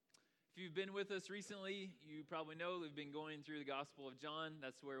If you've been with us recently, you probably know we've been going through the Gospel of John.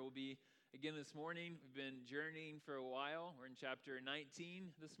 That's where we'll be again this morning. We've been journeying for a while. We're in chapter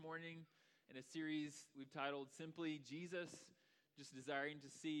 19 this morning in a series we've titled simply Jesus, just desiring to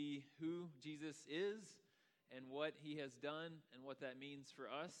see who Jesus is and what he has done and what that means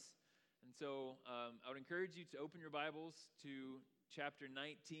for us. And so I would encourage you to open your Bibles to chapter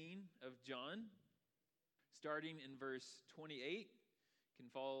 19 of John, starting in verse 28. You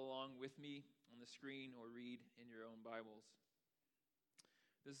can follow along with me on the screen or read in your own Bibles.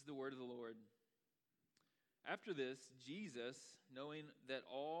 This is the word of the Lord. After this, Jesus, knowing that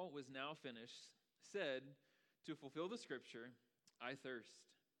all was now finished, said, "To fulfill the scripture, I thirst."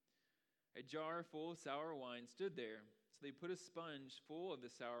 A jar full of sour wine stood there, so they put a sponge full of the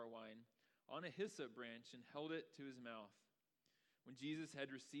sour wine on a hyssop branch and held it to his mouth. When Jesus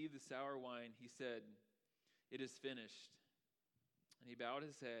had received the sour wine, he said, "It is finished." And he bowed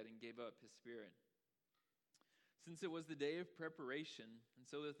his head and gave up his spirit. Since it was the day of preparation, and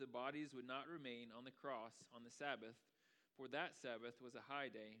so that the bodies would not remain on the cross on the Sabbath, for that Sabbath was a high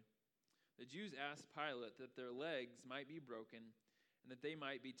day, the Jews asked Pilate that their legs might be broken and that they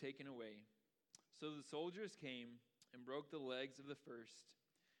might be taken away. So the soldiers came and broke the legs of the first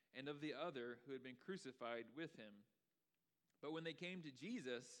and of the other who had been crucified with him. But when they came to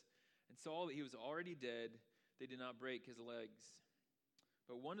Jesus and saw that he was already dead, they did not break his legs.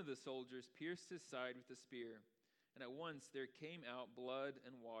 But one of the soldiers pierced his side with a spear, and at once there came out blood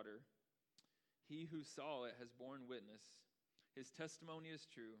and water. He who saw it has borne witness. His testimony is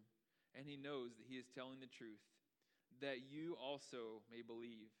true, and he knows that he is telling the truth, that you also may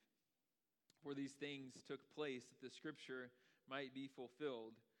believe. For these things took place that the scripture might be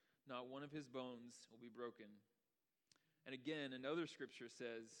fulfilled, not one of his bones will be broken. And again, another scripture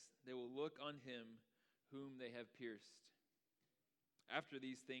says, they will look on him whom they have pierced. After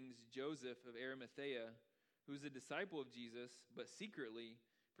these things, Joseph of Arimathea, who was a disciple of Jesus, but secretly,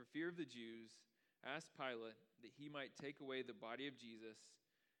 for fear of the Jews, asked Pilate that he might take away the body of Jesus,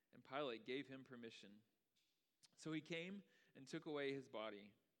 and Pilate gave him permission. So he came and took away his body.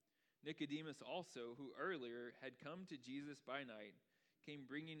 Nicodemus also, who earlier had come to Jesus by night, came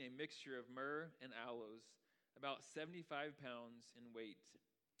bringing a mixture of myrrh and aloes, about 75 pounds in weight.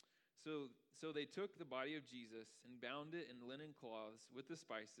 So they took the body of Jesus and bound it in linen cloths with the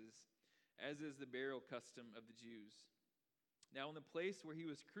spices, as is the burial custom of the Jews. Now in the place where he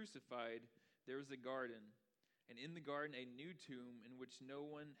was crucified, there was a garden, and in the garden a new tomb in which no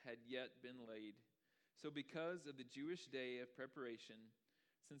one had yet been laid. So because of the Jewish day of preparation,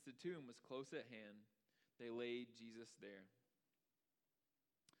 since the tomb was close at hand, they laid Jesus there.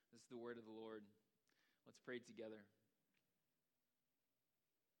 This is the word of the Lord. Let's pray together.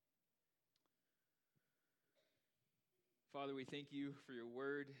 Father, we thank you for your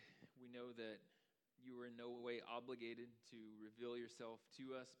word. We know that you are in no way obligated to reveal yourself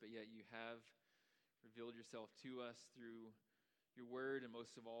to us, but yet you have revealed yourself to us through your word and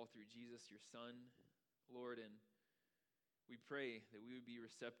most of all through Jesus, your Son, Lord. And we pray that we would be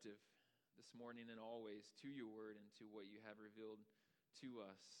receptive this morning and always to your word and to what you have revealed to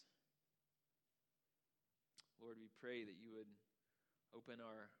us. Lord, we pray that you would open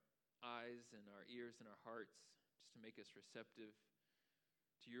our eyes and our ears and our hearts just to make us receptive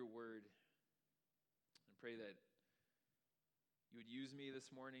to your word. And pray that you would use me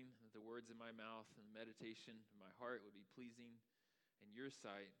this morning, that the words in my mouth and the meditation of my heart would be pleasing in your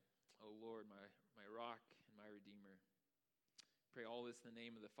sight, O Lord, my rock and my redeemer. Pray all this in the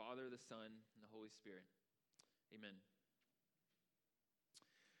name of the Father, the Son, and the Holy Spirit. Amen.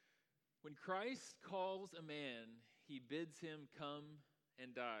 When Christ calls a man, he bids him come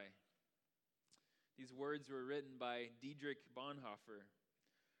and die. These words were written by Dietrich Bonhoeffer.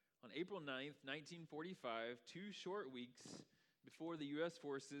 On April 9th, 1945, 2 short weeks before the U.S.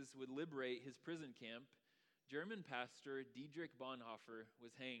 forces would liberate his prison camp, German pastor Dietrich Bonhoeffer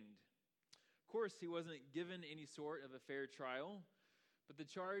was hanged. Of course, he wasn't given any sort of a fair trial, but the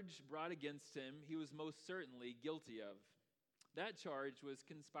charge brought against him he was most certainly guilty of. That charge was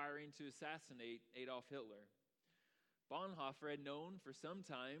conspiring to assassinate Adolf Hitler. Bonhoeffer had known for some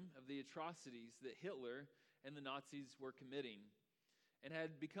time of the atrocities that Hitler and the Nazis were committing and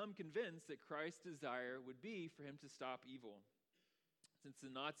had become convinced that Christ's desire would be for him to stop evil. Since the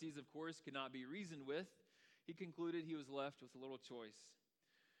Nazis, of course, could not be reasoned with, he concluded he was left with little choice.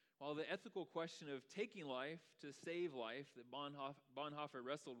 While the ethical question of taking life to save life that Bonhoeffer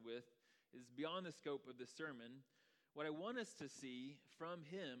wrestled with is beyond the scope of this sermon, what I want us to see from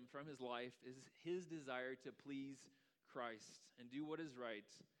him, from his life, is his desire to please Christ and do what is right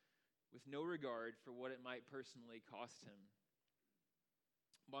with no regard for what it might personally cost him.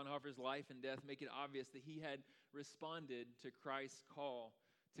 Bonhoeffer's life and death make it obvious that he had responded to Christ's call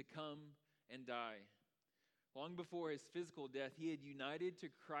to come and die. Long before his physical death, he had united to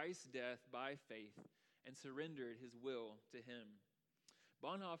Christ's death by faith and surrendered his will to him.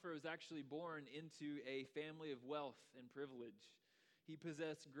 Bonhoeffer was actually born into a family of wealth and privilege. He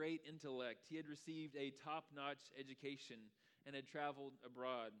possessed great intellect. He had received a top-notch education and had traveled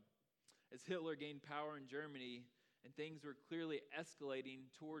abroad. As Hitler gained power in Germany and things were clearly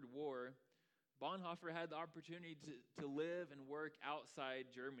escalating toward war, Bonhoeffer had the opportunity to live and work outside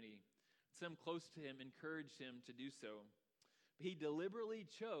Germany. Some close to him encouraged him to do so. But he deliberately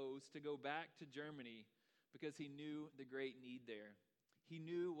chose to go back to Germany because he knew the great need there. He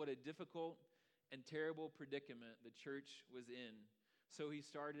knew what a difficult and terrible predicament the church was in. So he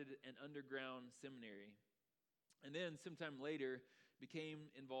started an underground seminary. And then sometime later became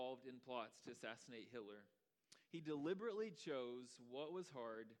involved in plots to assassinate Hitler. He deliberately chose what was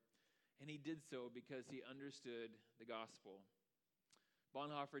hard, and he did so because he understood the gospel.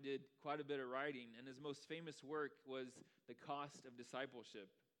 Bonhoeffer did quite a bit of writing, and his most famous work was The Cost of Discipleship.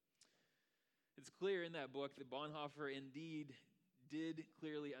 It's clear in that book that Bonhoeffer indeed did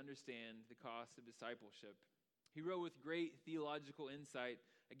clearly understand the cost of discipleship. He wrote with great theological insight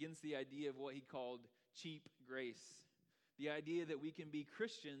against the idea of what he called cheap grace, the idea that we can be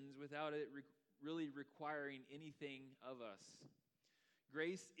Christians without it really requiring anything of us.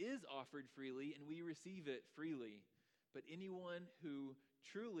 Grace is offered freely, and we receive it freely. But anyone who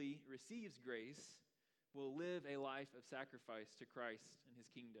truly receives grace will live a life of sacrifice to Christ and his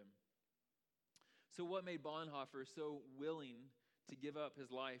kingdom. So what made Bonhoeffer so willing to give up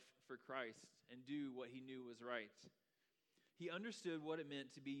his life for Christ and do what he knew was right? He understood what it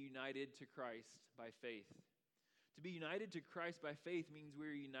meant to be united to Christ by faith. To be united to Christ by faith means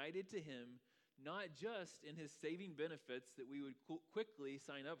we're united to him not just in his saving benefits that we would quickly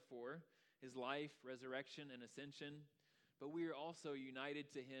sign up for, his life, resurrection, and ascension, but we are also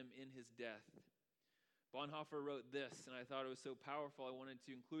united to him in his death. Bonhoeffer wrote this, and I thought it was so powerful, I wanted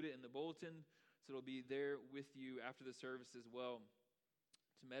to include it in the bulletin, so it'll be there with you after the service as well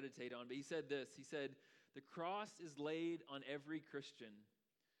to meditate on. But he said this, he said, "The cross is laid on every Christian.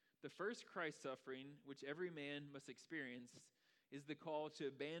 The first Christ suffering, which every man must experience, is the call to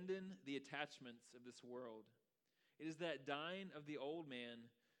abandon the attachments of this world. It is that dying of the old man,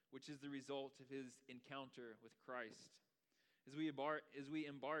 which is the result of his encounter with Christ. As we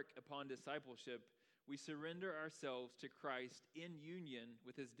embark upon discipleship, we surrender ourselves to Christ in union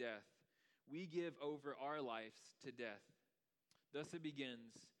with his death. We give over our lives to death. Thus it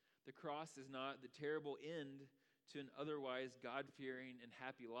begins. The cross is not the terrible end to an otherwise God-fearing and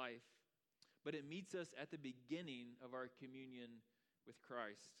happy life, but it meets us at the beginning of our communion with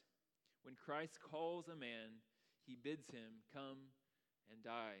Christ. When Christ calls a man, he bids him come and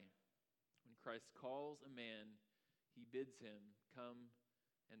die. When Christ calls a man, he bids him come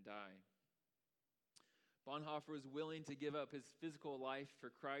and die." Bonhoeffer was willing to give up his physical life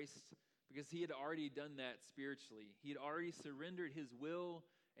for Christ because he had already done that spiritually. He had already surrendered his will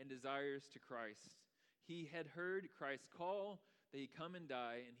and desires to Christ. He had heard Christ's call that he come and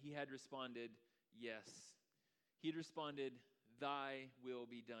die, and he had responded, yes. He had responded, "Thy will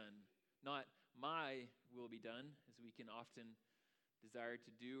be done." Not "my will be done," as we can often desire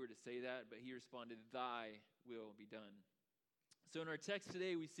to do or to say that, but he responded, "Thy will be done." So in our text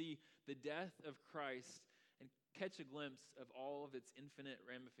today, we see the death of Christ and catch a glimpse of all of its infinite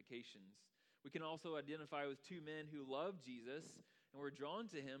ramifications. We can also identify with two men who loved Jesus and were drawn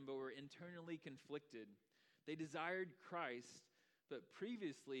to him, but were internally conflicted. They desired Christ, but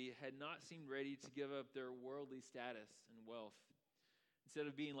previously had not seemed ready to give up their worldly status and wealth. Instead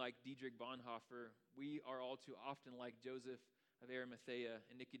of being like Dietrich Bonhoeffer, we are all too often like Joseph of Arimathea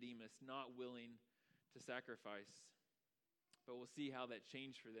and Nicodemus, not willing to sacrifice. But we'll see how that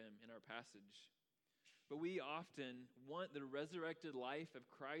changed for them in our passage. But we often want the resurrected life of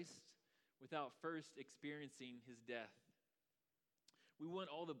Christ without first experiencing his death. We want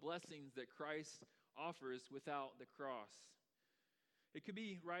all the blessings that Christ offers without the cross. It could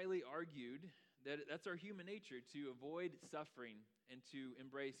be rightly argued that that's our human nature, to avoid suffering and to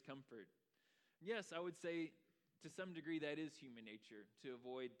embrace comfort. Yes, I would say to some degree that is human nature, to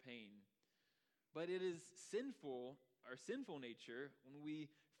avoid pain. But it is our sinful nature, when we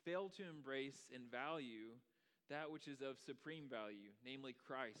fail to embrace and value that which is of supreme value, namely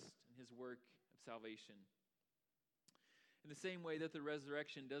Christ and his work of salvation. In the same way that the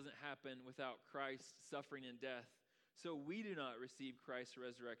resurrection doesn't happen without Christ's suffering and death, so we do not receive Christ's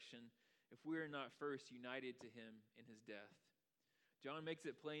resurrection if we are not first united to him in his death. John makes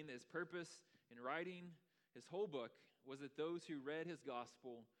it plain that his purpose in writing his whole book was that those who read his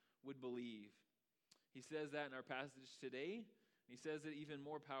gospel would believe. He says that in our passage today. He says it even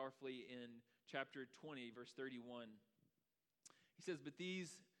more powerfully in chapter 20, verse 31. He says, "But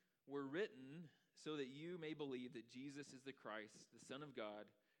these were written so that you may believe that Jesus is the Christ, the Son of God,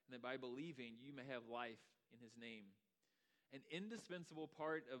 and that by believing you may have life in his name." An indispensable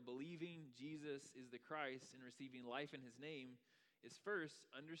part of believing Jesus is the Christ and receiving life in his name is first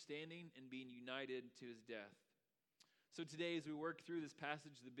understanding and being united to his death. So today, as we work through this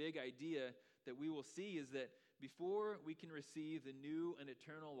passage, the big idea that we will see is that before we can receive the new and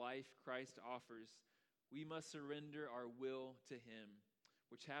eternal life Christ offers, we must surrender our will to him,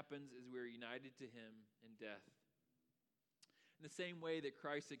 which happens as we are united to him in death. In the same way that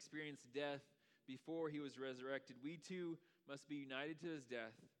Christ experienced death before he was resurrected, we too must be united to his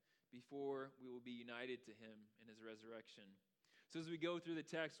death before we will be united to him in his resurrection. So as we go through the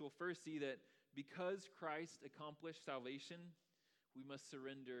text, we'll first see that because Christ accomplished salvation, we must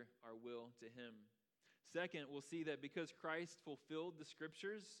surrender our will to him. Second, we'll see that because Christ fulfilled the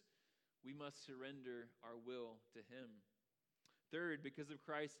scriptures, we must surrender our will to him. Third, because of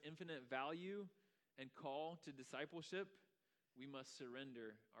Christ's infinite value and call to discipleship, we must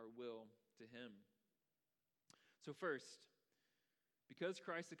surrender our will to him. So first, because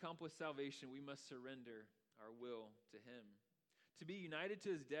Christ accomplished salvation, we must surrender our will to him. To be united to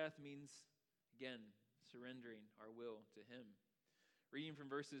his death means, again, surrendering our will to him. Reading from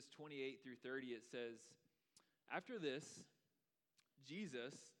verses 28 through 30, it says, "After this,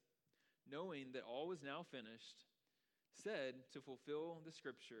 Jesus, knowing that all was now finished, said to fulfill the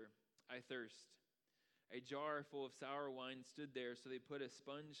scripture, 'I thirst.' A jar full of sour wine stood there, so they put a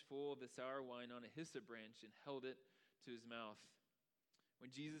sponge full of the sour wine on a hyssop branch and held it to his mouth.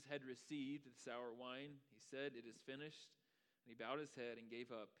 When Jesus had received the sour wine, he said, 'It is finished,' and he bowed his head and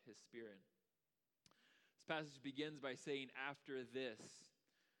gave up his spirit." This passage begins by saying, "After this."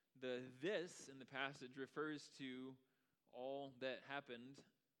 The "this" in the passage refers to all that happened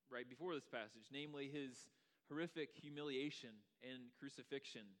right before this passage, namely his horrific humiliation and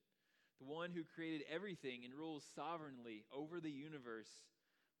crucifixion. The one who created everything and rules sovereignly over the universe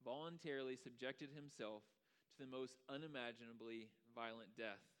voluntarily subjected himself to the most unimaginably violent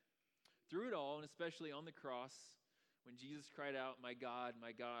death. Through it all, and especially on the cross, when Jesus cried out, my God,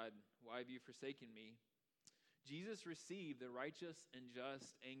 why have you forsaken me?" Jesus received the righteous and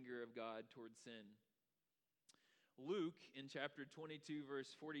just anger of God towards sin. Luke, in chapter 22,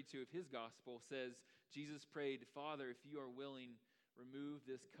 verse 42 of his gospel, says, Jesus prayed, "Father, if you are willing, remove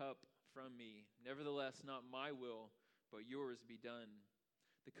this cup from me. Nevertheless, not my will, but yours be done."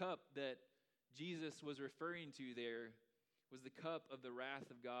 The cup that Jesus was referring to there was the cup of the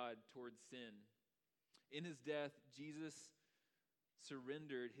wrath of God towards sin. In his death, Jesus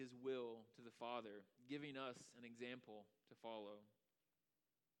surrendered his will to the Father, giving us an example to follow.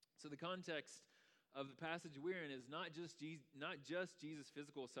 So the context of the passage we're in is not just Jesus'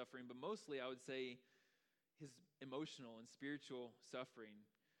 physical suffering, but mostly, I would say, his emotional and spiritual suffering.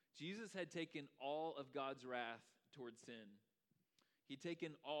 Jesus had taken all of God's wrath towards sin. He'd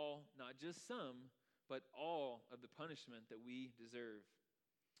taken all, not just some, but all of the punishment that we deserve.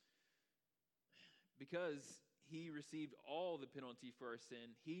 Because he received all the penalty for our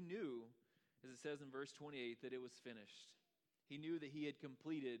sin, he knew, as it says in verse 28, that it was finished. He knew that he had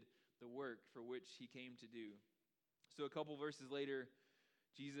completed the work for which he came to do. So a couple verses later,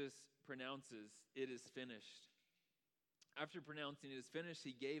 Jesus pronounces, "It is finished." After pronouncing it is finished,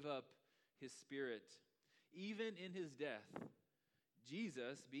 he gave up his spirit. Even in his death,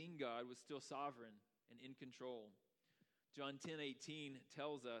 Jesus, being God, was still sovereign and in control. John 10:18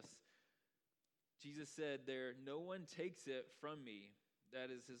 tells us, Jesus said there, "No one takes it from me,"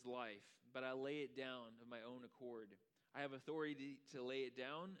 that is his life, "but I lay it down of my own accord. I have authority to lay it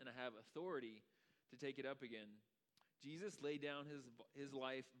down, and I have authority to take it up again." Jesus laid down his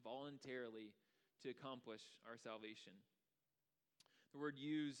life voluntarily to accomplish our salvation. The word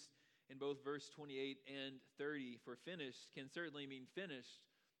used in both verse 28 and 30 for finished can certainly mean finished,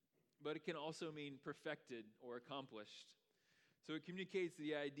 but it can also mean perfected or accomplished. So it communicates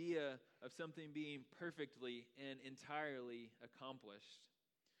the idea of something being perfectly and entirely accomplished.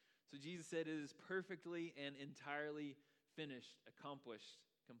 So Jesus said it is perfectly and entirely finished, accomplished,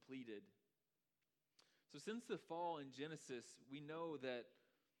 completed. So since the fall in Genesis, we know that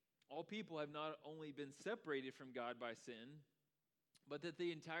all people have not only been separated from God by sin, but that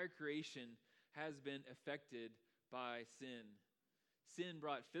the entire creation has been affected by sin. Sin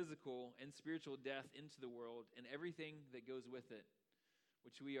brought physical and spiritual death into the world and everything that goes with it,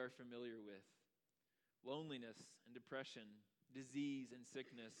 which we are familiar with. Loneliness and depression, disease and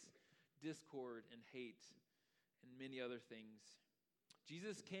sickness, discord and hate, and many other things.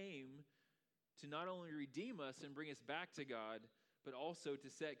 Jesus came to not only redeem us and bring us back to God, but also to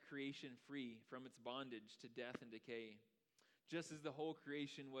set creation free from its bondage to death and decay. Just as the whole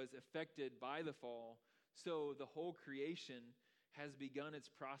creation was affected by the fall, so the whole creation has begun its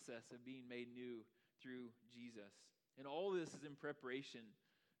process of being made new through Jesus. And all this is in preparation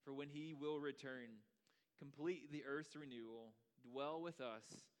for when he will return, complete the earth's renewal, dwell with us,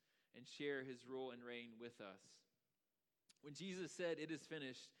 and share his rule and reign with us. When Jesus said, "It is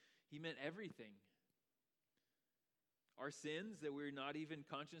finished," he meant everything. Our sins that we're not even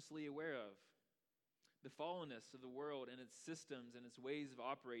consciously aware of, the fallenness of the world and its systems and its ways of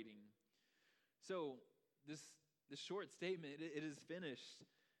operating. So this short statement, "It is finished,"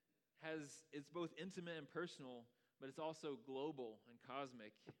 it's both intimate and personal, but it's also global and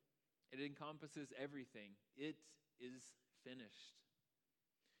cosmic. It encompasses everything. It is finished.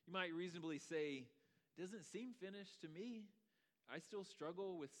 You might reasonably say, "It doesn't seem finished to me. I still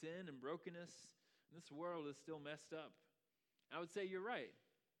struggle with sin and brokenness, and this world is still messed up." I would say you're right.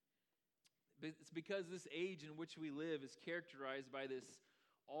 It's because this age in which we live is characterized by this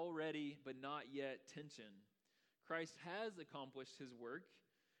already but not yet tension. Christ has accomplished his work.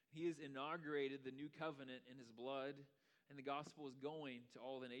 He has inaugurated the new covenant in his blood, and the gospel is going to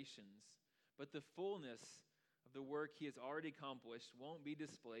all the nations. But the fullness of the work he has already accomplished won't be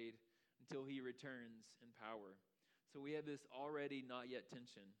displayed until he returns in power. So we have this already not yet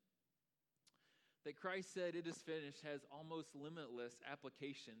tension. That Christ said it is finished has almost limitless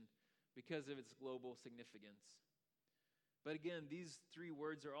application because of its global significance. But again, these three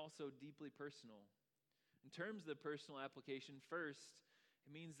words are also deeply personal. In terms of the personal application, first,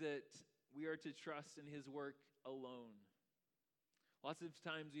 it means that we are to trust in his work alone. Lots of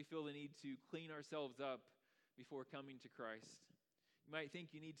times we feel the need to clean ourselves up before coming to Christ. You might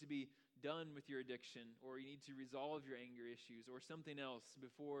think you need to be done with your addiction, or you need to resolve your anger issues, or something else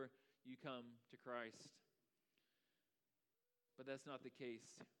before you come to Christ. But that's not the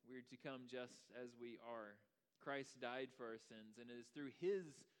case. We're to come just as we are. Christ died for our sins, and it is through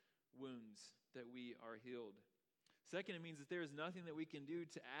his wounds that we are healed. Second, it means that there is nothing that we can do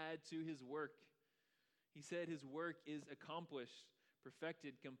to add to his work. He said his work is accomplished,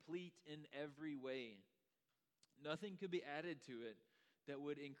 perfected, complete in every way. Nothing could be added to it that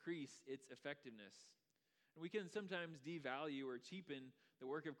would increase its effectiveness. And we can sometimes devalue or cheapen the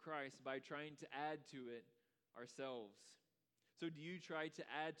work of Christ by trying to add to it ourselves. So do you try to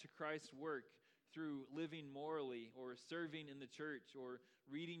add to Christ's work through living morally or serving in the church or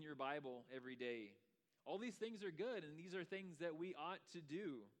reading your Bible every day? All these things are good, and these are things that we ought to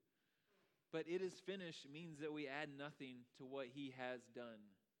do. But "it is finished" means that we add nothing to what he has done.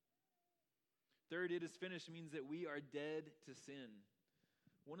 Third, "it is finished" means that we are dead to sin.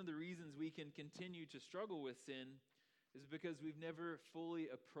 One of the reasons we can continue to struggle with sin is because we've never fully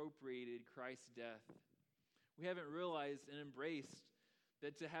appropriated Christ's death. We haven't realized and embraced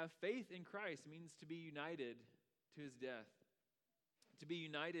that to have faith in Christ means to be united to his death. To be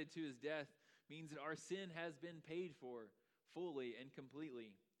united to his death means that our sin has been paid for fully and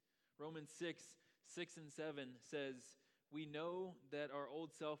completely. Romans 6 and 7 says, "We know that our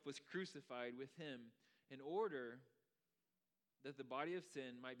old self was crucified with him in order that the body of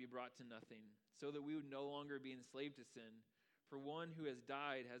sin might be brought to nothing, so that we would no longer be enslaved to sin. For one who has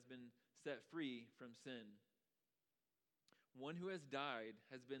died has been set free from sin." One who has died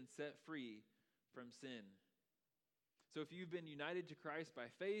has been set free from sin. So if you've been united to Christ by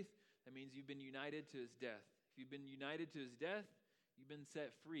faith, that means you've been united to his death. If you've been united to his death, you've been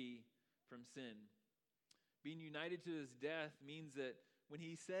set free from sin. Being united to his death means that when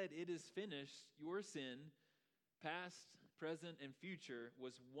he said "it is finished," your sin, past, present, and future,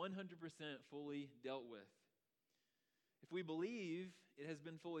 was 100% fully dealt with. If we believe it has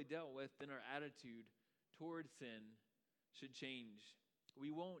been fully dealt with, then our attitude toward sin should change.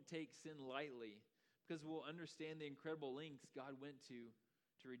 We won't take sin lightly because we'll understand the incredible lengths God went to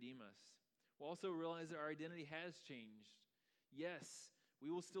redeem us. We'll also realize that our identity has changed. Yes, we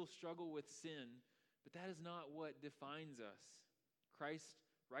will still struggle with sin, but that is not what defines us. Christ's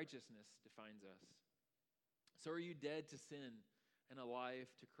righteousness defines us. So are you dead to sin and alive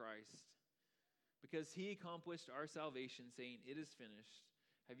to Christ? Because he accomplished our salvation, saying "it is finished,"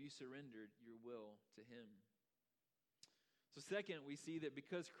 have you surrendered your will to him? So second, we see that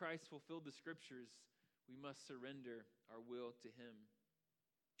because Christ fulfilled the scriptures, we must surrender our will to him.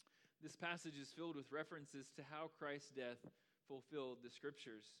 This passage is filled with references to how Christ's death fulfilled the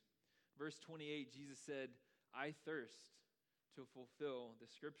scriptures. Verse 28, Jesus said, "I thirst," to fulfill the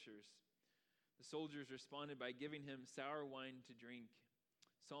scriptures. The soldiers responded by giving him sour wine to drink.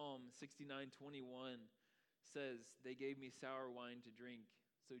 Psalm 69:21 says, "They gave me sour wine to drink."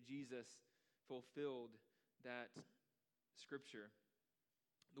 So Jesus fulfilled that scripture.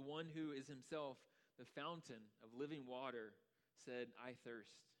 The one who is himself the fountain of living water said, "I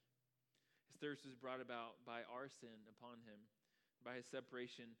thirst." His thirst was brought about by our sin upon him, by his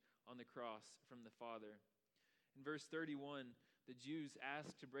separation on the cross from the Father. In verse 31, the Jews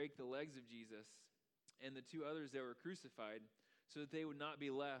asked to break the legs of Jesus and the two others that were crucified so that they would not be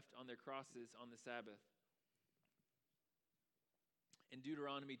left on their crosses on the Sabbath. In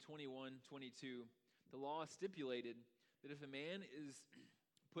Deuteronomy 21:22, the law stipulated that if a man is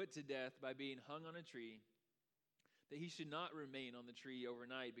put to death by being hung on a tree, that he should not remain on the tree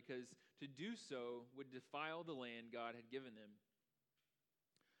overnight, because to do so would defile the land God had given them.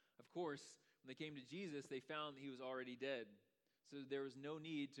 Of course, when they came to Jesus, they found that he was already dead, so there was no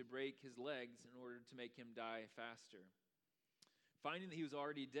need to break his legs in order to make him die faster. Finding that he was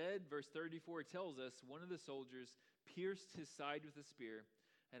already dead, verse 34 tells us one of the soldiers pierced his side with a spear,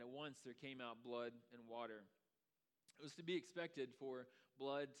 and at once there came out blood and water. It was to be expected for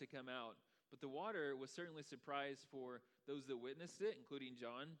blood to come out, but the water was certainly a surprise for those that witnessed it, including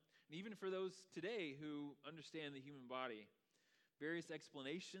John, and even for those today who understand the human body. Various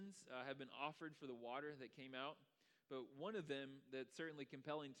explanations have been offered for the water that came out, but one of them that's certainly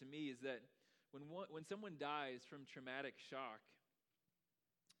compelling to me is that when someone dies from traumatic shock,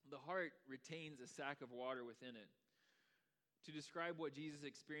 the heart retains a sac of water within it. To describe what Jesus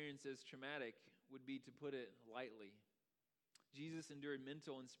experienced as traumatic would be to put it lightly. Jesus endured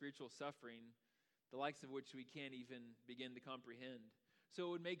mental and spiritual suffering, the likes of which we can't even begin to comprehend. So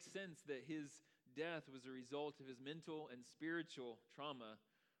it would make sense that his death was a result of his mental and spiritual trauma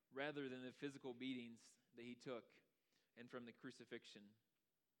rather than the physical beatings that he took and from the crucifixion.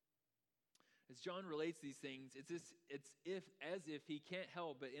 As John relates these things, it's as if he can't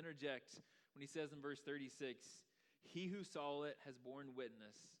help but interject when he says in verse 36, "He who saw it has borne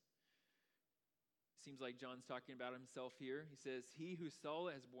witness." Seems like John's talking about himself here. He says, "He who saw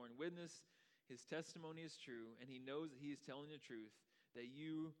it has borne witness. His testimony is true, and he knows that he is telling the truth, that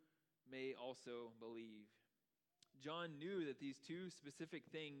you may also believe." John knew that these two specific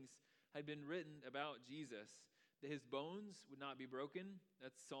things had been written about Jesus, that his bones would not be broken.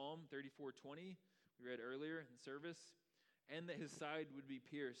 That's Psalm 34:20, we read earlier in service, and that his side would be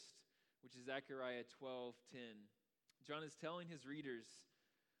pierced, which is Zechariah 12:10. John is telling his readers,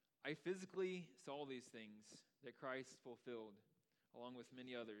 I physically saw these things that Christ fulfilled, along with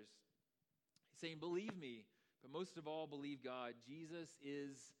many others. He's saying, believe me, but most of all, believe God. Jesus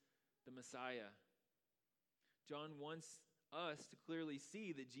is the Messiah. John wants us to clearly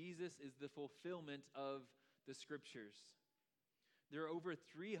see that Jesus is the fulfillment of the Scriptures. There are over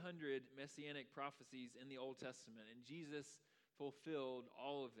 300 messianic prophecies in the Old Testament, and Jesus fulfilled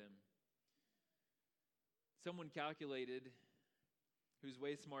all of them. Someone calculated, who's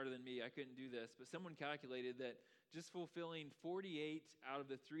way smarter than me, I couldn't do this, but someone calculated that just fulfilling 48 out of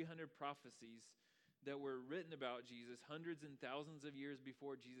the 300 prophecies that were written about Jesus hundreds and thousands of years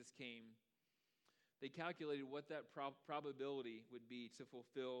before Jesus came, they calculated what that probability would be to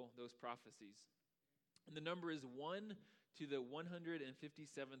fulfill those prophecies. And the number is 1 to the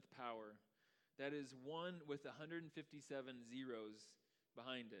 157th power. That is 1 with 157 zeros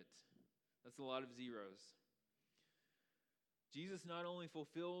behind it. That's a lot of zeros. Jesus not only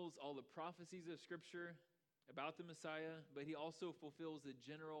fulfills all the prophecies of Scripture about the Messiah, but he also fulfills the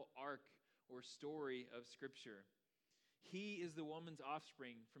general arc or story of Scripture. He is the woman's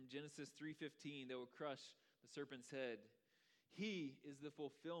offspring from Genesis 3:15 that will crush the serpent's head. He is the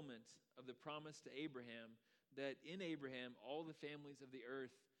fulfillment of the promise to Abraham that in Abraham all the families of the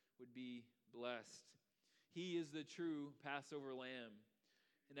earth would be blessed. He is the true Passover lamb.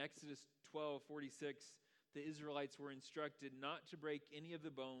 In Exodus 12:46, the Israelites were instructed not to break any of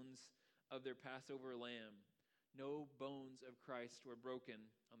the bones of their Passover lamb. No bones of Christ were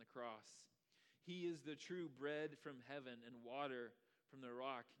broken on the cross. He is the true bread from heaven and water from the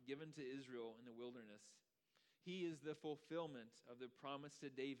rock given to Israel in the wilderness. He is the fulfillment of the promise to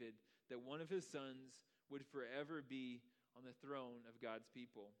David that one of his sons would forever be on the throne of God's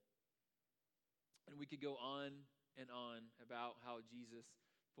people. And we could go on and on about how Jesus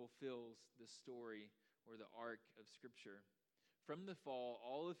fulfills the story or the arc of Scripture. From the fall,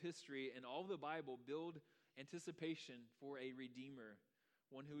 all of history and all of the Bible build anticipation for a Redeemer,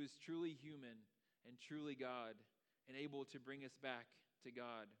 one who is truly human and truly God, and able to bring us back to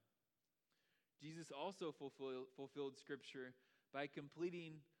God. Jesus also fulfilled Scripture by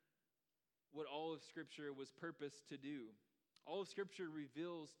completing what all of Scripture was purposed to do. All of Scripture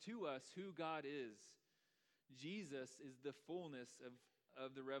reveals to us who God is. Jesus is the fullness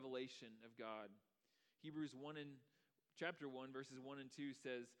of the revelation of God. Hebrews 1 and chapter 1, verses 1 and 2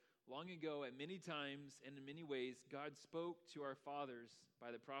 says, "Long ago, at many times and in many ways, God spoke to our fathers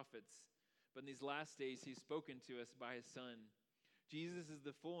by the prophets. But in these last days, he's spoken to us by his Son. Jesus is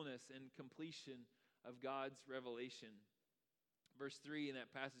the fullness and completion of God's revelation." Verse 3 in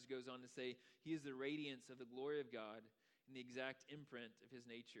that passage goes on to say, "He is the radiance of the glory of God and the exact imprint of his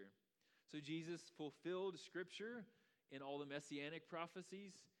nature." So Jesus fulfilled Scripture in all the messianic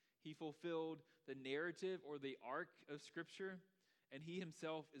prophecies. He fulfilled the narrative or the arc of Scripture, and he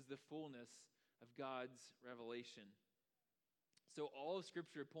himself is the fullness of God's revelation. So all of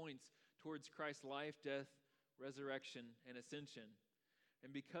Scripture points towards Christ's life, death, resurrection, and ascension.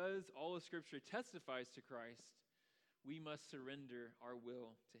 And because all of Scripture testifies to Christ, we must surrender our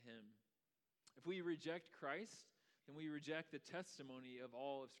will to him. If we reject Christ, then we reject the testimony of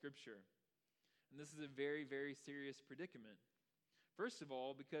all of Scripture. And this is a very, very serious predicament. First of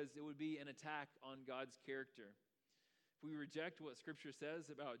all, because it would be an attack on God's character. If we reject what Scripture says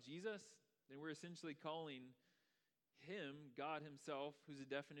about Jesus, then we're essentially calling him, God himself, who's a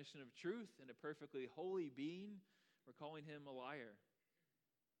definition of truth and a perfectly holy being, we're calling him a liar.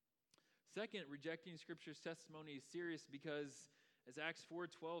 Second, rejecting Scripture's testimony is serious because, as Acts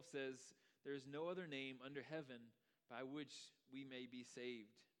 4:12 says, there is no other name under heaven by which we may be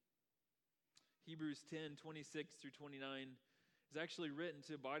saved. Hebrews 10:26 through 29 is actually written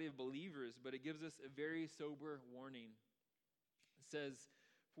to a body of believers, but it gives us a very sober warning. It says,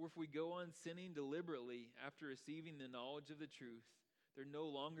 "For if we go on sinning deliberately after receiving the knowledge of the truth, there no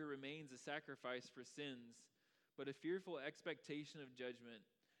longer remains a sacrifice for sins, but a fearful expectation of judgment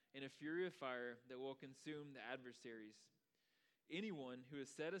and a fury of fire that will consume the adversaries. Anyone who has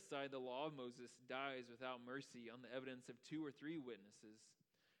set aside the law of Moses dies without mercy on the evidence of 2 or 3 witnesses.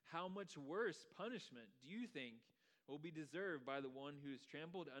 How much worse punishment do you think will be deserved by the one who has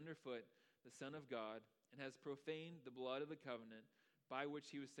trampled underfoot the Son of God and has profaned the blood of the covenant by which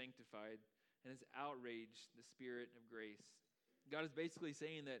he was sanctified and has outraged the Spirit of grace?" God is basically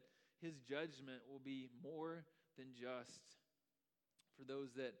saying that his judgment will be more than just for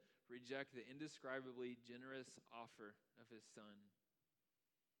those that reject the indescribably generous offer of his Son.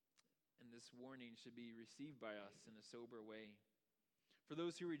 And this warning should be received by us in a sober way. For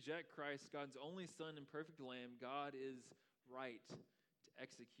those who reject Christ, God's only Son and perfect Lamb, God is right to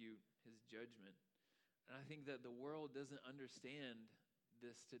execute his judgment. And I think that the world doesn't understand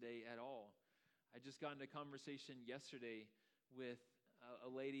this today at all. I just got into a conversation yesterday with a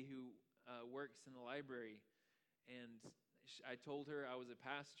lady who works in the library, and I told her I was a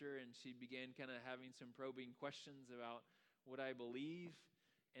pastor, and she began kind of having some probing questions about what I believe.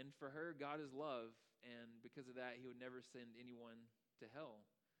 And for her, God is love, and because of that, he would never send anyone to hell.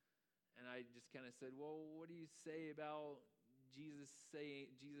 And I just kind of said, "Well, what do you say about Jesus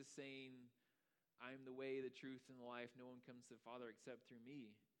saying, 'I'm the way, the truth, and the life. No one comes to the Father except through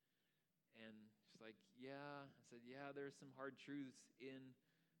me'?" And she's like, "Yeah." I said, "Yeah, there are some hard truths in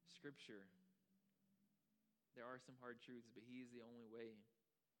Scripture. There are some hard truths, but he is the only way."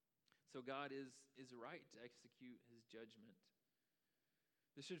 So God is right to execute his judgment.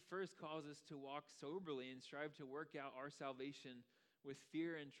 This should first cause us to walk soberly and strive to work out our salvation with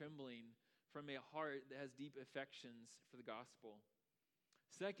fear and trembling from a heart that has deep affections for the gospel.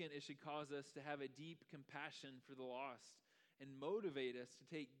 Second, it should cause us to have a deep compassion for the lost and motivate us to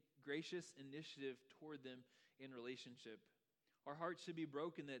take gracious initiative toward them in relationship. Our hearts should be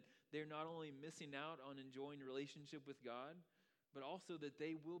broken that they're not only missing out on enjoying a relationship with God, but also that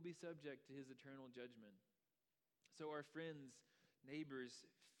they will be subject to his eternal judgment. So our friends, neighbors,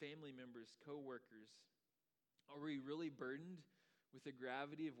 family members, co-workers, are we really burdened with the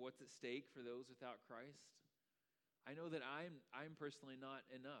gravity of what's at stake for those without Christ? I know that I'm personally not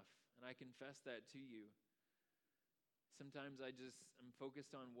enough, and I confess that to you. Sometimes I'm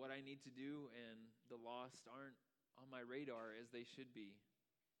focused on what I need to do, and the lost aren't on my radar as they should be.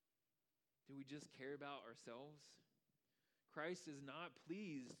 Do we just care about ourselves? Christ is not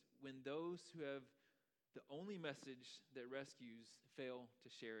pleased when those who have the only message that rescues fail to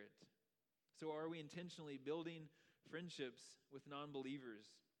share it. So are we intentionally building friendships with non-believers?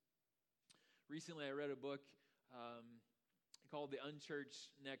 Recently, I read a book called The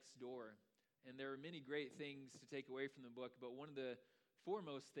Unchurched Next Door. And there are many great things to take away from the book, but one of the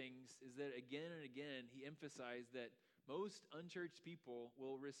foremost things is that again and again, he emphasized that most unchurched people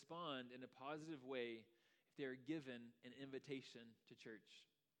will respond in a positive way if they are given an invitation to church.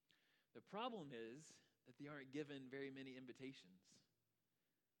 The problem is that they aren't given very many invitations.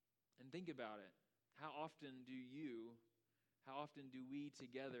 And think about it. How often do we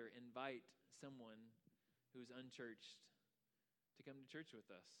together invite someone who's unchurched to come to church with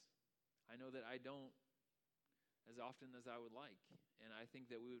us? I know that I don't as often as I would like. And I think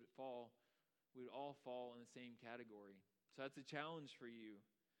that we would all fall in the same category. So that's a challenge for you.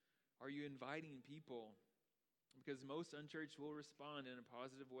 Are you inviting people? Because most unchurched will respond in a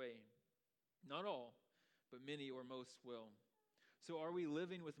positive way. Not all, but many or most will. So are we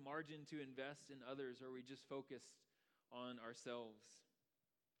living with margin to invest in others, or are we just focused on ourselves?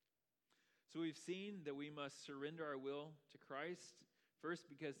 So we've seen that we must surrender our will to Christ, first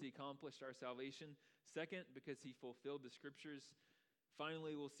because he accomplished our salvation, second because he fulfilled the scriptures.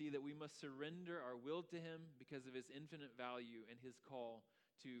 Finally, we'll see that we must surrender our will to him because of his infinite value and his call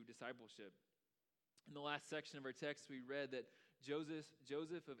to discipleship. In the last section of our text, we read that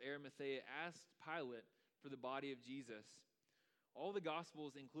Joseph of Arimathea asked Pilate for the body of Jesus. All the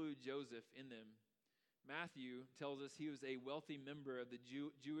Gospels include Joseph in them. Matthew tells us he was a wealthy member of the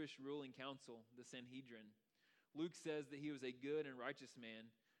Jewish ruling council, the Sanhedrin. Luke says that he was a good and righteous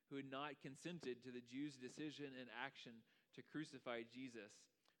man who had not consented to the Jews' decision and action to crucify Jesus,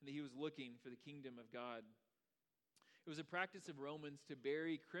 and that he was looking for the kingdom of God. It was a practice of Romans to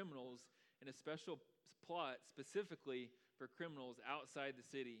bury criminals in a special plot specifically for criminals outside the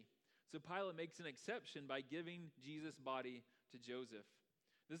city. So Pilate makes an exception by giving Jesus' body to Joseph.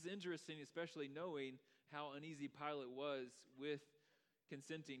 This is interesting, especially knowing how uneasy Pilate was with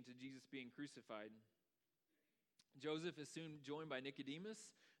consenting to Jesus being crucified. Joseph is soon joined by Nicodemus.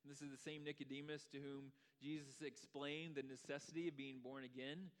 And this is the same Nicodemus to whom Jesus explained the necessity of being born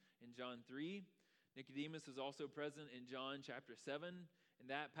again in John 3. Nicodemus was also present in John chapter 7. In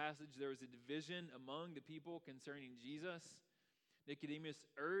that passage, there was a division among the people concerning Jesus. Nicodemus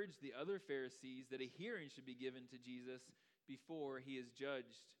urged the other Pharisees that a hearing should be given to Jesus before he is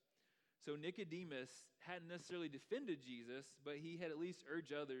judged. So Nicodemus hadn't necessarily defended Jesus, but he had at least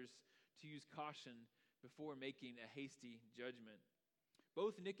urged others to use caution before making a hasty judgment.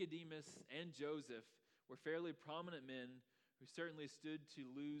 Both Nicodemus and Joseph were fairly prominent men who certainly stood to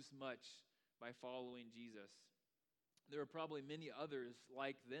lose much by following Jesus. There were probably many others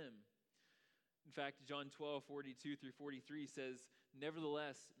like them. In fact, John 12:42 through 43 says,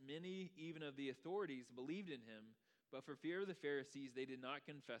 "Nevertheless, many even of the authorities believed in him, but for fear of the Pharisees they did not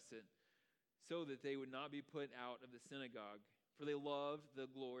confess it, so that they would not be put out of the synagogue. For they loved the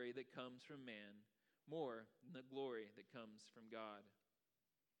glory that comes from man more than the glory that comes from God."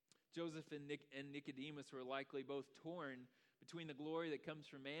 Joseph and Nicodemus were likely both torn between the glory that comes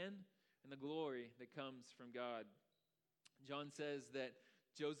from man and the glory that comes from God. John says that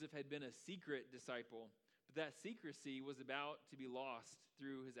Joseph had been a secret disciple, but that secrecy was about to be lost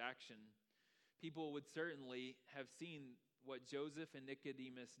through his action. People would certainly have seen what Joseph and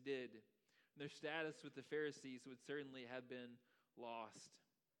Nicodemus did. Their status with the Pharisees would certainly have been lost.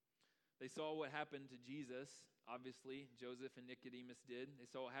 They saw what happened to Jesus. Obviously, Joseph and Nicodemus did. They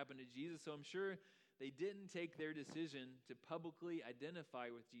saw what happened to Jesus, so I'm sure they didn't take their decision to publicly identify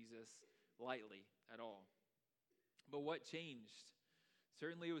with Jesus lightly at all. But what changed?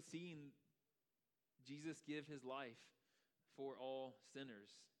 Certainly it was seeing Jesus give his life for all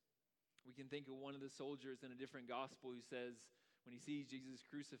sinners. We can think of one of the soldiers in a different gospel who says, when he sees Jesus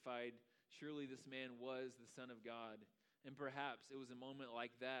crucified, surely this man was the Son of God. And perhaps it was a moment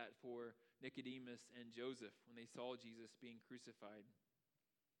like that for Nicodemus and Joseph when they saw Jesus being crucified.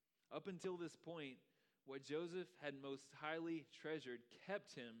 Up until this point, what Joseph had most highly treasured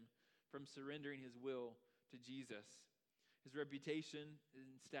kept him from surrendering his will to Jesus. His reputation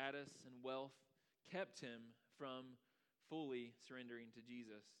and status and wealth kept him from fully surrendering to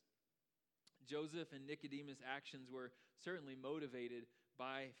Jesus. Joseph and Nicodemus' actions were certainly motivated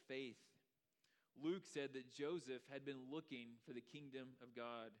by faith. Luke said that Joseph had been looking for the kingdom of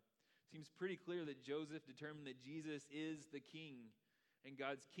God. It seems pretty clear that Joseph determined that Jesus is the king and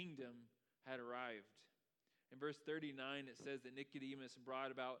God's kingdom had arrived. In verse 39, it says that Nicodemus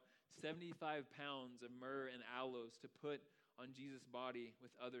brought about 75 pounds of myrrh and aloes to put on Jesus' body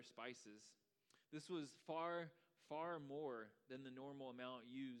with other spices. This was far, far more than the normal amount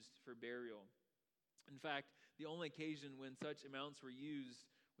used for burial. In fact, the only occasion when such amounts were used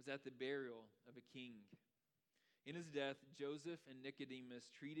was at the burial of a king. In his death, Joseph and Nicodemus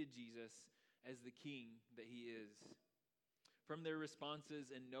treated Jesus as the king that he is. From their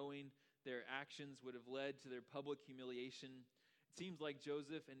responses and knowing their actions would have led to their public humiliation, it seems like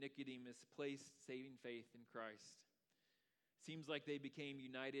Joseph and Nicodemus placed saving faith in Christ. It seems like they became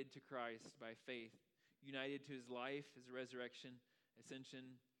united to Christ by faith, united to his life, his resurrection,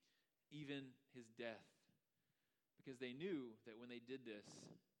 ascension, even his death. Because they knew that when they did this,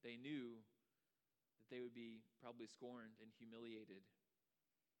 they knew that they would be probably scorned and humiliated.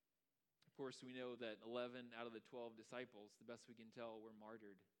 Of course, we know that 11 out of the 12 disciples, the best we can tell, were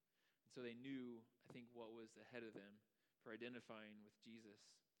martyred. So they knew, I think, what was ahead of them for identifying with Jesus.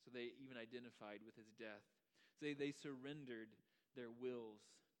 So they even identified with his death. So they surrendered their wills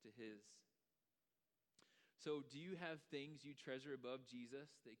to his. So do you have things you treasure above Jesus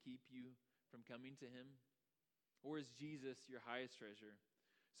that keep you from coming to him? Or is Jesus your highest treasure?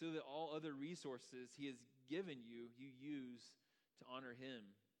 So that all other resources he has given you, you use to honor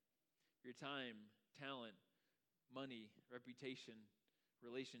him. Your time, talent, money, reputation,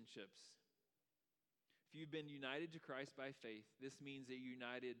 relationships. If you've been united to Christ by faith, this means that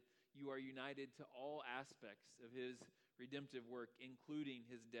you are united to all aspects of his redemptive work, including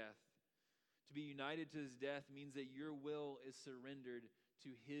his death. To be united to his death means that your will is surrendered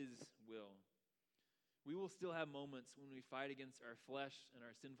to his will. We will still have moments when we fight against our flesh and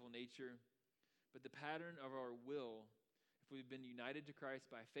our sinful nature, but the pattern of our will, if we've been united to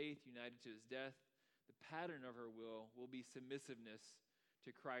Christ by faith, united to his death, the pattern of our will be submissiveness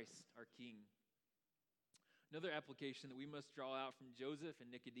to Christ, our King. Another application that we must draw out from Joseph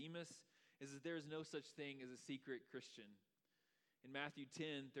and Nicodemus is that there is no such thing as a secret Christian. In Matthew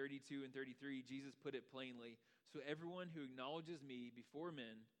 10, 32 and 33, Jesus put it plainly, "So everyone who acknowledges me before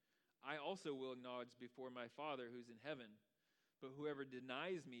men, I also will acknowledge before my Father who's in heaven. But whoever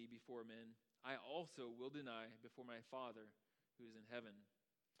denies me before men, I also will deny before my Father who is in heaven."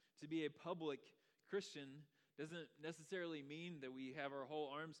 To be a public Christian doesn't necessarily mean that we have our whole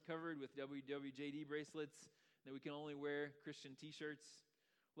arms covered with WWJD bracelets, that we can only wear Christian t-shirts.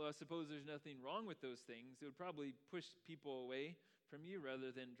 Well, I suppose there's nothing wrong with those things. It would probably push people away from you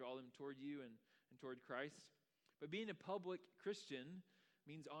rather than draw them toward you and toward Christ. But being a public Christian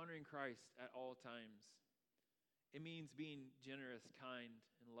means honoring Christ at all times. It means being generous, kind,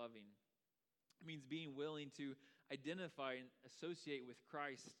 and loving. It means being willing to identify and associate with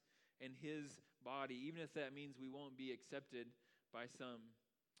Christ and his body, even if that means we won't be accepted by some.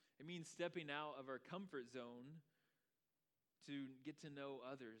 It means stepping out of our comfort zone to get to know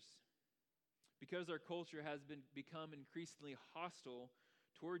others. Because our culture has become increasingly hostile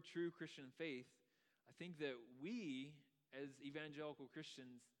toward true Christian faith, I think that we, as evangelical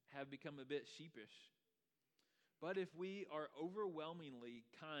Christians, have become a bit sheepish. But if we are overwhelmingly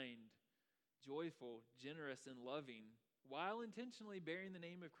kind, joyful, generous, and loving, while intentionally bearing the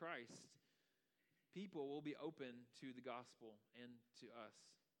name of Christ, people will be open to the gospel and to us,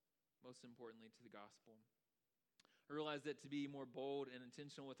 most importantly to the gospel. I realize that to be more bold and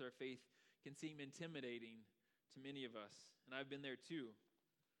intentional with our faith can seem intimidating to many of us, and I've been there too,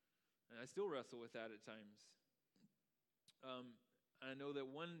 and I still wrestle with that at times. I know that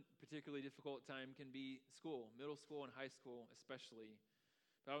one particularly difficult time can be school, middle school and high school especially.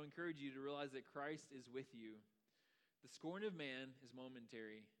 But I would encourage you to realize that Christ is with you. The scorn of man is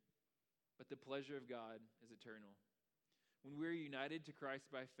momentary, but the pleasure of God is eternal. When we're united to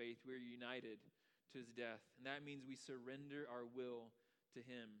Christ by faith, we're united to his death, and that means we surrender our will to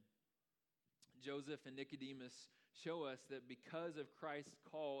him. Joseph and Nicodemus show us that because of Christ's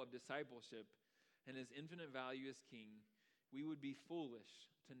call of discipleship and his infinite value as king, we would be foolish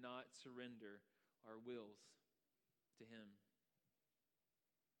to not surrender our wills to him.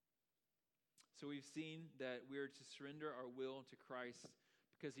 So we've seen that we are to surrender our will to Christ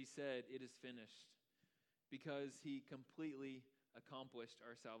because he said it is finished, because he completely accomplished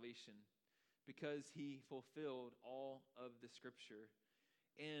our salvation, because he fulfilled all of the scripture,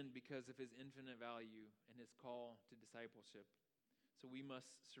 and because of his infinite value and his call to discipleship. So we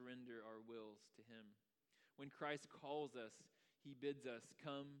must surrender our wills to him. When Christ calls us, he bids us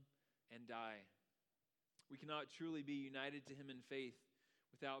come and die. We cannot truly be united to him in faith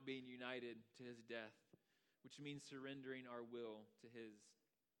without being united to his death, which means surrendering our will to his.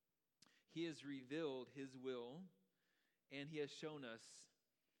 He has revealed his will, and he has shown us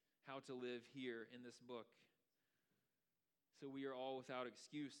how to live here in this book. So we are all without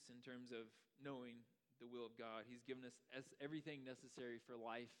excuse in terms of knowing the will of God. He's given us everything necessary for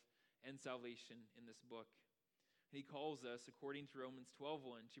life and salvation in this book. He calls us, according to Romans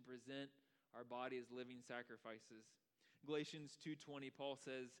 12:1, to present our body as living sacrifices. Galatians 2:20, Paul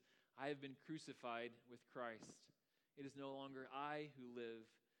says, "I have been crucified with Christ. It is no longer I who live,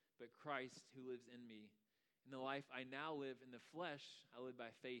 but Christ who lives in me. In the life I now live in the flesh, I live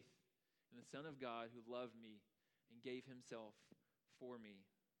by faith in the Son of God who loved me and gave himself for me."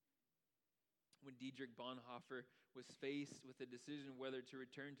 When Dietrich Bonhoeffer was faced with the decision whether to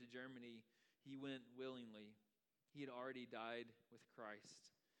return to Germany, he went willingly. He had already died with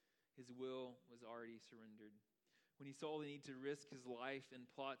Christ. His will was already surrendered. When he saw the need to risk his life in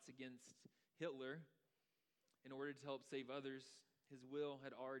plots against Hitler in order to help save others, his will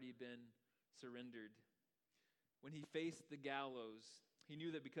had already been surrendered. When he faced the gallows, He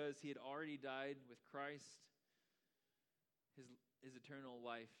knew that because he had already died with Christ, his eternal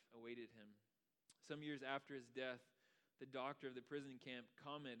life awaited him. Some years after his death, the doctor of the prison camp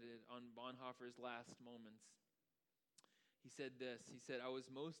commented on Bonhoeffer's last moments. He said this, he said, "I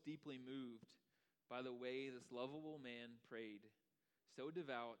was most deeply moved by the way this lovable man prayed, so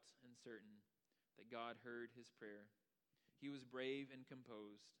devout and certain that God heard his prayer. He was brave and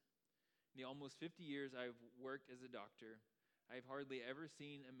composed. In the almost 50 years I've worked as a doctor, I have hardly ever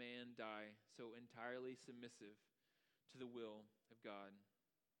seen a man die so entirely submissive to the will of God.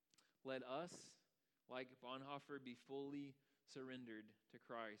 Let us, like Bonhoeffer, be fully surrendered to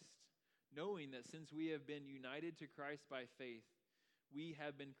Christ, knowing that since we have been united to Christ by faith, we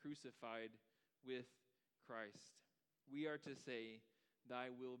have been crucified with Christ. We are to say, 'Thy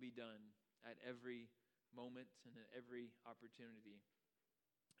will be done' at every moment and at every opportunity.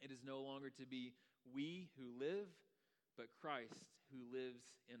 It is no longer to be we who live, but Christ who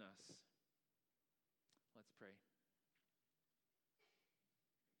lives in us." Let's pray.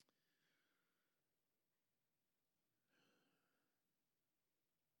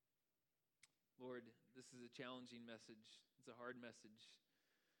 Lord, this is a challenging message. It's a hard message.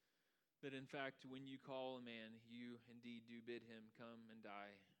 That in fact, when you call a man, you indeed do bid him come and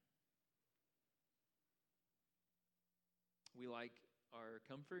die. We like our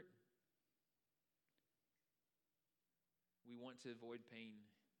comfort. We want to avoid pain.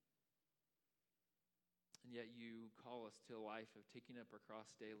 And yet you call us to a life of taking up our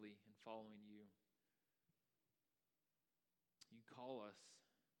cross daily and following you. You call us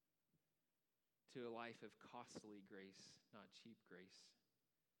to a life of costly grace, not cheap grace.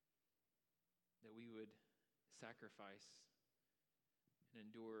 That we would sacrifice and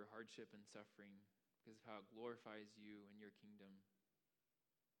endure hardship and suffering because of how it glorifies you and your kingdom.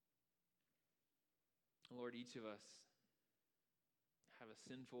 Lord, each of us have a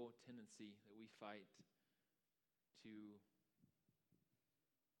sinful tendency that we fight to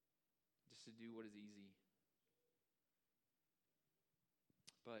just to do what is easy.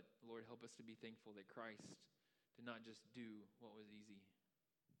 But Lord, help us to be thankful that Christ did not just do what was easy.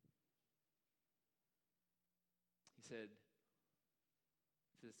 He said,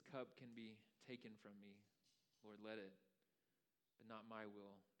 "If this cup can be taken from me, Lord, let it. But not my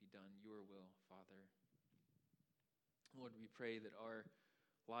will be done, your will, Father." Lord, we pray that our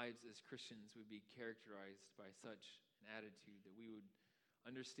lives as Christians would be characterized by such an attitude that we would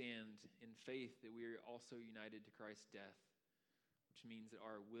understand in faith that we are also united to Christ's death, which means that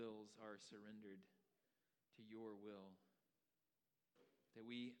our wills are surrendered to your will. That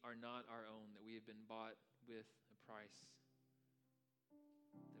we are not our own, that we have been bought with a price.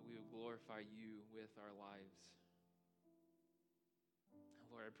 That we will glorify you with our lives.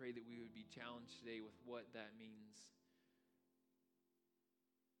 Lord, I pray that we would be challenged today with what that means.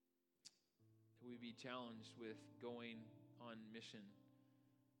 That we would be challenged with going on mission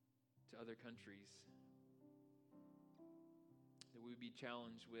to other countries. That we would be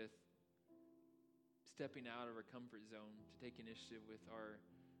challenged with stepping out of our comfort zone to take initiative with our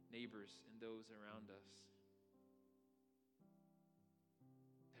neighbors and those around us.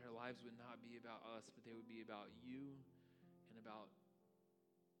 That our lives would not be about us, but they would be about you and about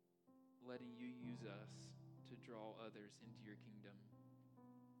letting you use us to draw others into your kingdom.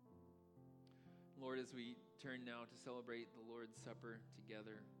 Lord, as we turn now to celebrate the Lord's Supper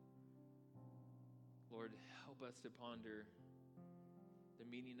together, Lord, help us to ponder the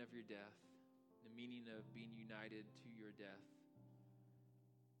meaning of your death, the meaning of being united to your death.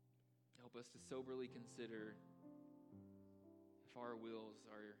 Help us to soberly consider if our wills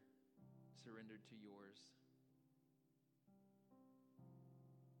are surrendered to yours.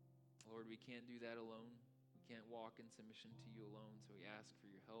 Lord, we can't do that alone. We can't walk in submission to you alone, so we ask for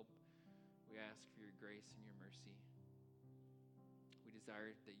your help. We ask for your grace and your mercy. We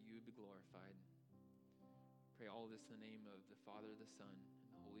desire that you would be glorified. Pray all this in the name of the Father, the Son,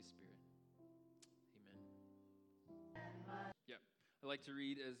 and the Holy Spirit. Amen. Yep. I'd like to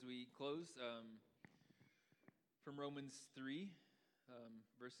read as we close from Romans 3,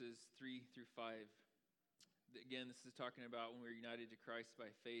 verses 3 through 5. Again, this is talking about when we're united to Christ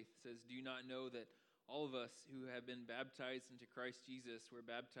by faith. It says, "Do you not know that all of us who have been baptized into Christ Jesus were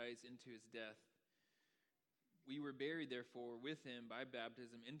baptized into his death? We were buried, therefore, with him by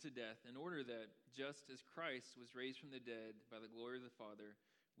baptism into death, in order that, just as Christ was raised from the dead by the glory of the Father,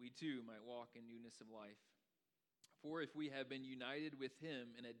 we too might walk in newness of life. For if we have been united with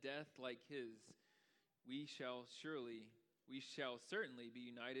him in a death like his, we shall certainly be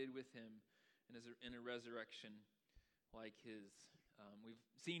united with him in a resurrection like his." We've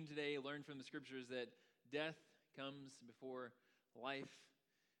seen today, learned from the scriptures that death comes before life.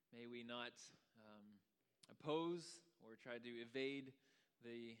 May we not oppose or try to evade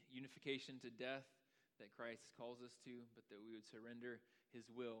the unification to death that Christ calls us to, but that we would surrender his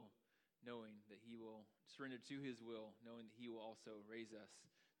will, knowing that he will surrender to his will, knowing that he will also raise us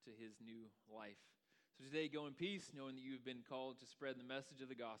to his new life. So today, go in peace, knowing that you've been called to spread the message of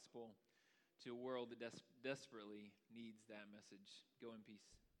the gospel to a world that desperately needs that message. Go in peace.